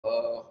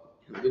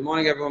Good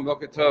morning, everyone.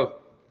 Boker Tov.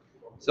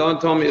 Someone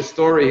told me a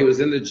story. He was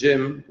in the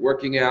gym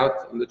working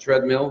out on the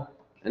treadmill,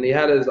 and he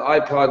had his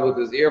iPod with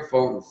his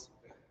earphones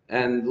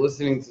and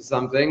listening to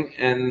something,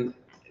 and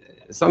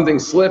something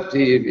slipped.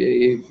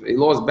 He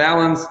lost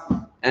balance,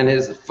 and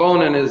his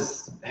phone and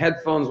his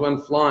headphones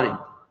went flying.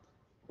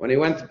 When he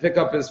went to pick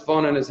up his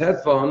phone and his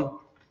headphone,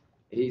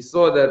 he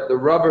saw that the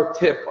rubber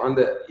tip on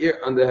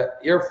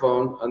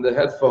the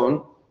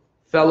headphone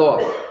fell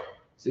off.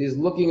 So he's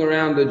looking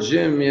around the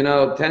gym,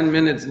 10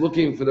 minutes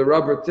looking for the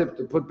rubber tip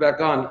to put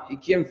back on. He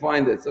can't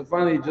find it. So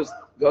finally he just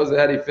goes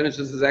ahead, he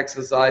finishes his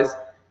exercise.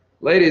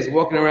 Later he's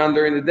walking around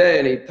during the day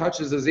and he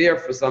touches his ear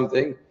for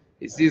something.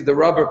 He sees the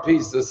rubber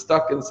piece is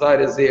stuck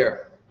inside his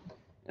ear.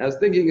 And I was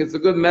thinking it's a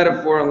good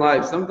metaphor in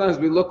life. Sometimes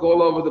we look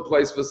all over the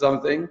place for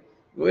something.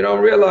 We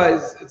don't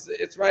realize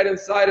it's right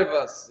inside of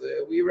us.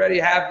 We already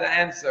have the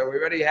answer. We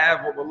already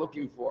have what we're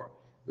looking for.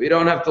 We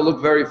don't have to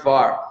look very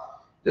far.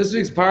 This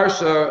week's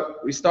parsha,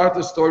 we start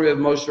the story of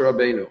Moshe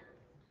Rabbeinu.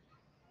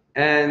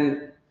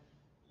 And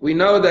we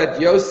know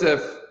that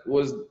Yosef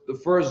was the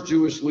first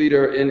Jewish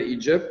leader in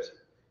Egypt,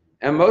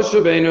 and Moshe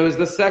Rabbeinu is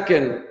the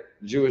second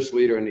Jewish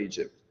leader in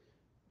Egypt.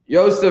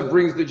 Yosef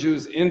brings the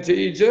Jews into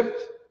Egypt,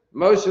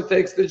 Moshe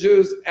takes the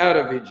Jews out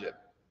of Egypt.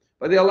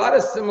 But there are a lot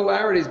of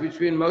similarities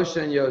between Moshe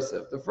and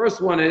Yosef. The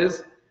first one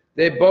is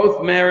they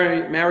both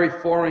marry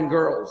foreign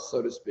girls,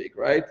 so to speak,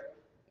 right?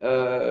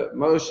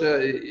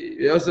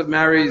 Yosef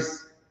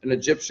marries an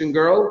Egyptian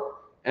girl,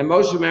 and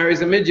Moshe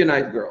marries a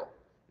Midianite girl.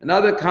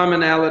 Another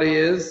commonality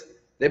is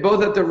they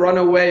both had to run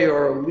away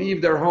or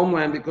leave their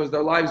homeland because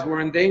their lives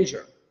were in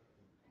danger.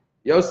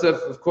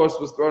 Yosef, of course,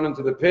 was thrown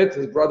into the pit.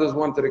 His brothers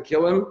wanted to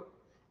kill him.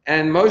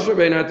 And Moshe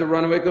Rabbeinu had to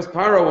run away because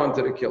Paro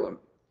wanted to kill him.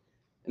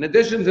 In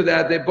addition to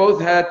that, they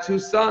both had two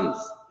sons.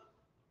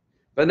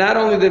 But not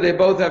only did they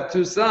both have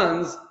two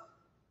sons,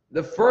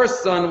 the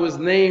first son was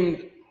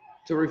named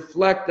to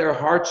reflect their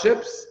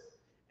hardships,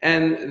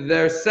 and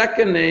their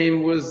second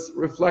name was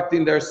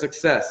reflecting their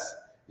success.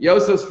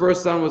 Yosef's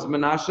first son was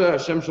Menashe.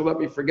 Hashem shall let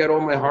me forget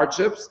all my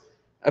hardships.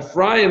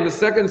 Ephraim, the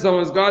second son,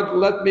 was God,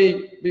 let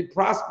me be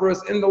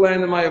prosperous in the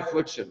land of my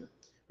affliction.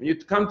 When you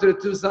come to the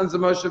two sons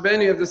of Moshe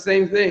Rabbeinu, you have the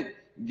same thing.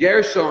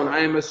 Gershon, I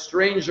am a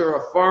stranger,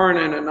 a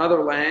foreigner in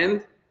another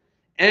land.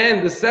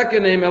 And the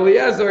second name,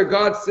 Eliezer,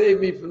 God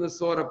saved me from the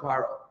sword of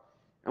Paro.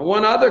 And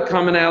one other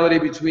commonality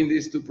between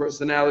these two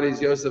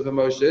personalities, Yosef and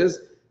Moshe, is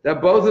that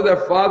both of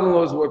their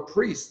father-in-laws were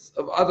priests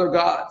of other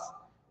gods.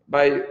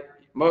 By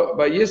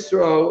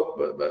Yisro,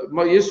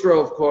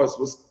 of course,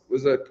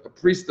 was a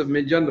priest of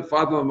Midian, the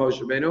father-in-law of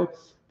Moshe Rabbeinu.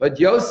 But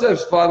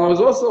Yosef's father-in-law was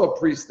also a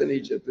priest in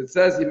Egypt. It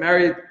says he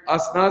married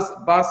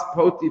Asnas Bas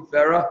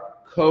Potiphera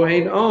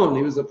Kohen On.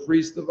 He was a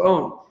priest of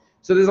On.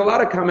 So there's a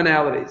lot of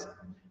commonalities.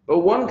 But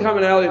one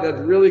commonality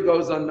that really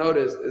goes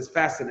unnoticed is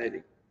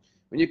fascinating.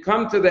 When you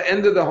come to the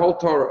end of the whole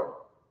Torah,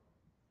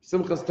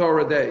 Simchas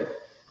Torah Day,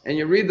 and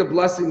you read the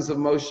blessings of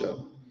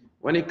Moshe,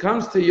 when he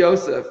comes to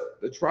Yosef,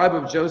 the tribe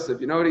of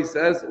Joseph, you know what he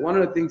says? One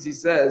of the things he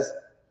says,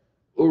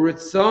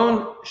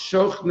 Uritzon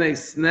shochne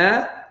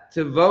sneh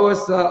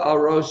tevoasa al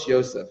rosh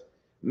Yosef.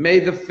 May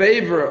the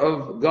favor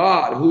of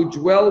God who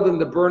dwelled in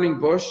the burning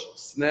bush,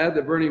 sneh,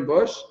 the burning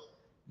bush,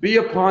 be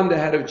upon the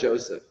head of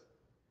Joseph.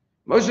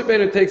 Moshe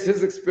Rabbeinu takes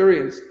his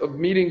experience of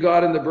meeting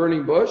God in the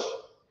burning bush,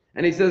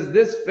 and he says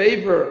this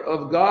favor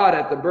of God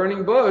at the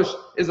burning bush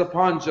is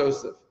upon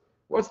Joseph.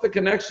 What's the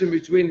connection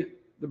between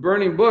the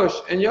burning bush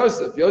and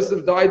Yosef?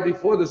 Yosef died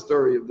before the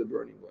story of the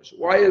burning bush.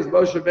 Why is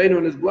Moshe Rabbeinu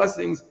and his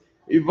blessings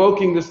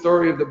evoking the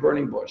story of the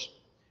burning bush?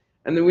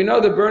 And then we know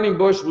the burning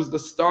bush was the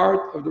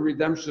start of the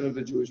redemption of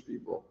the Jewish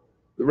people,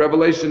 the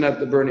revelation at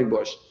the burning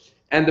bush.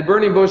 And the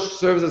burning bush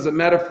serves as a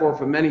metaphor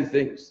for many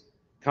things.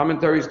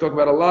 Commentaries talk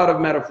about a lot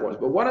of metaphors,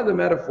 but one of the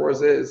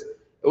metaphors is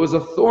it was a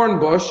thorn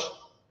bush,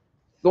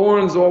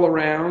 thorns all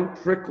around,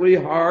 prickly,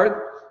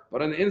 hard,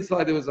 but on the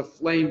inside there was a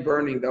flame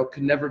burning that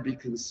could never be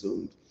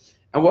consumed.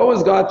 And what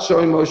was God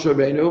showing Moshe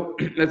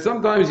Rabbeinu? That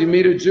sometimes you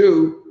meet a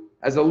Jew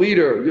as a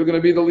leader, you're going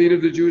to be the leader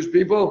of the Jewish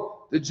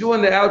people. The Jew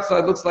on the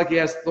outside looks like he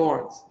has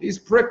thorns. He's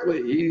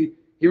prickly.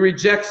 He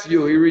rejects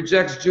you. He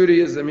rejects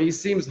Judaism. He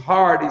seems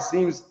hard. He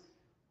seems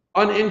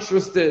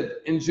uninterested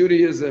in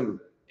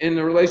Judaism, in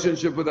the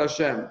relationship with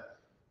Hashem.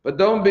 But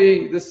don't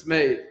be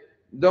dismayed.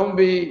 Don't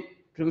be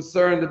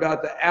concerned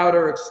about the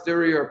outer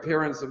exterior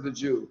appearance of the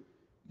Jew.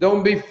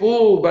 Don't be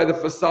fooled by the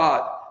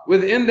facade.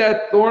 Within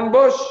that thorn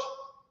bush,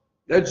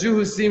 that Jew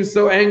who seems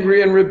so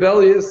angry and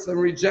rebellious and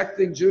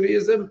rejecting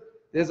Judaism,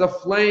 there's a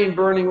flame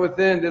burning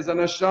within. There's a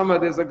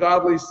neshama. There's a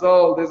godly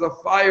soul. There's a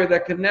fire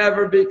that can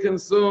never be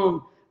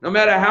consumed. No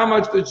matter how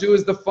much the Jew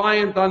is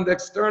defiant on the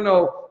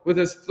external with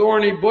his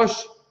thorny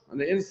bush, on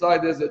the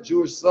inside there's a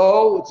Jewish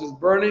soul which is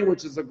burning,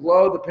 which is a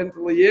glow, the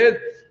Pintel Yid,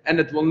 and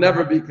it will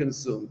never be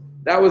consumed.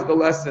 That was the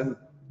lesson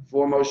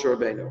for Moshe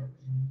Rabbeinu.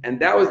 And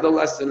that was the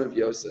lesson of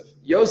Yosef.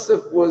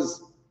 Yosef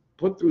was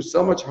put through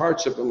so much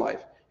hardship in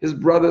life. His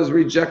brothers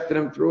rejected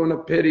him, threw in a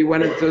pit. He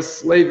went into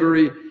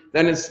slavery.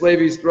 Then in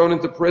slavery, he's thrown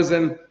into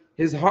prison.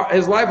 His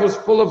life was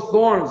full of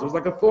thorns. It was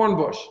like a thorn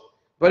bush.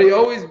 But he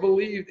always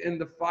believed in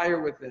the fire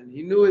within.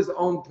 He knew his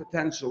own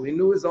potential. He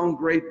knew his own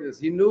greatness.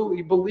 He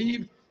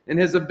believed in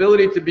his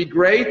ability to be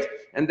great,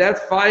 and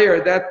that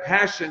fire, that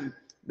passion,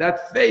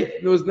 that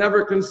faith was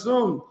never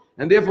consumed.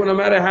 And therefore, no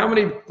matter how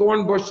many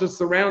thorn bushes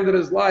surrounded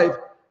his life,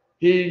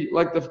 he,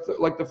 like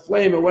the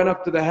flame, it went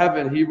up to the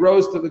heaven. He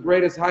rose to the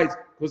greatest heights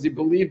because he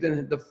believed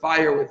in the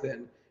fire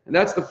within. And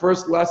that's the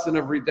first lesson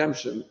of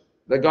redemption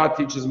that God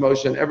teaches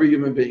Moshe and every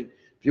human being.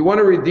 If you want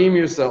to redeem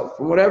yourself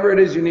from whatever it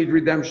is you need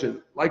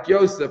redemption, like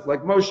Yosef,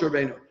 like Moshe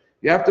Rabbeinu,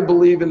 you have to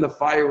believe in the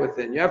fire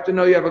within. You have to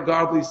know you have a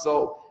godly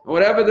soul. And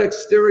whatever the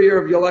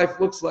exterior of your life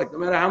looks like, no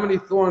matter how many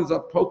thorns are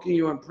poking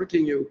you and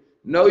pricking you,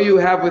 know you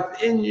have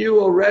within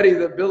you already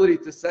the ability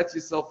to set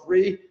yourself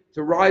free,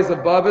 to rise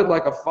above it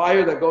like a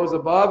fire that goes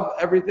above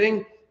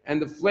everything,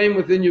 and the flame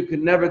within you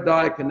can never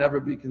die, can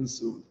never be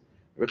consumed.